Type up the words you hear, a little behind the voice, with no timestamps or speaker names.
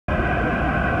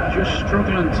just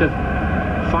struggling to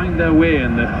find their way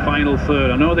in the final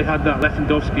third. I know they had that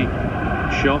Lewandowski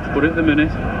shot, but at the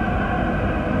minute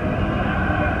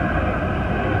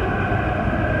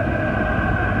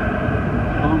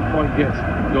can't quite get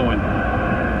going.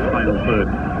 Final third.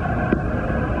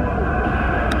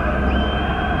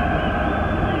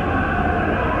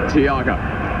 Thiago.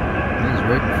 He's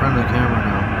right in front of the camera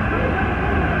now.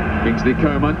 Kingsley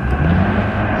Coman.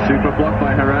 Super block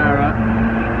by Herrera.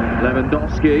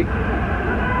 Lewandowski.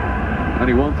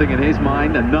 Only one thing in his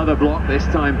mind, another block, this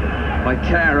time by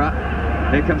Kehrer.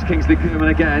 Here comes Kingsley Coman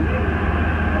again.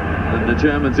 And the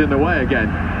German's in the way again.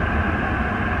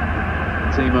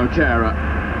 Timo Kehrer.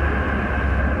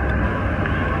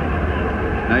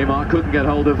 Neymar couldn't get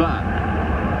hold of that.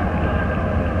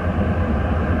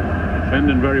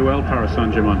 Defending very well, Paris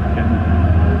Saint-Germain. Getting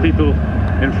people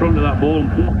in front of that ball and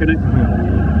blocking it.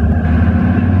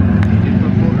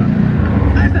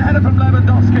 There's the header from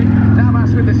Lewandowski.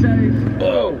 Navas with the save.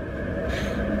 Oh!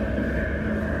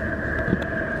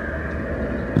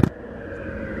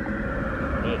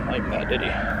 Didn't like that, did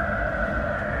he?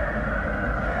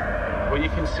 Well, you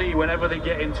can see whenever they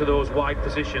get into those wide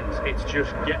positions, it's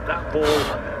just get that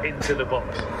ball into the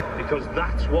box, because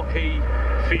that's what he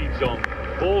feeds on.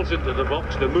 Balls into the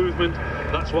box, the movement.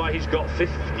 That's why he's got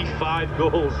 55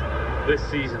 goals this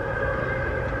season.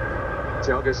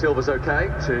 Thiago Silva's okay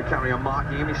to carry on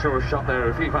marking him. He saw a shot there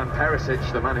of Ivan Perisic,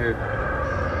 the man who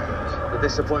the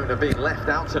disappointment of being left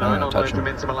out tonight on loan from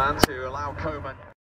Inter Milan to allow Coman.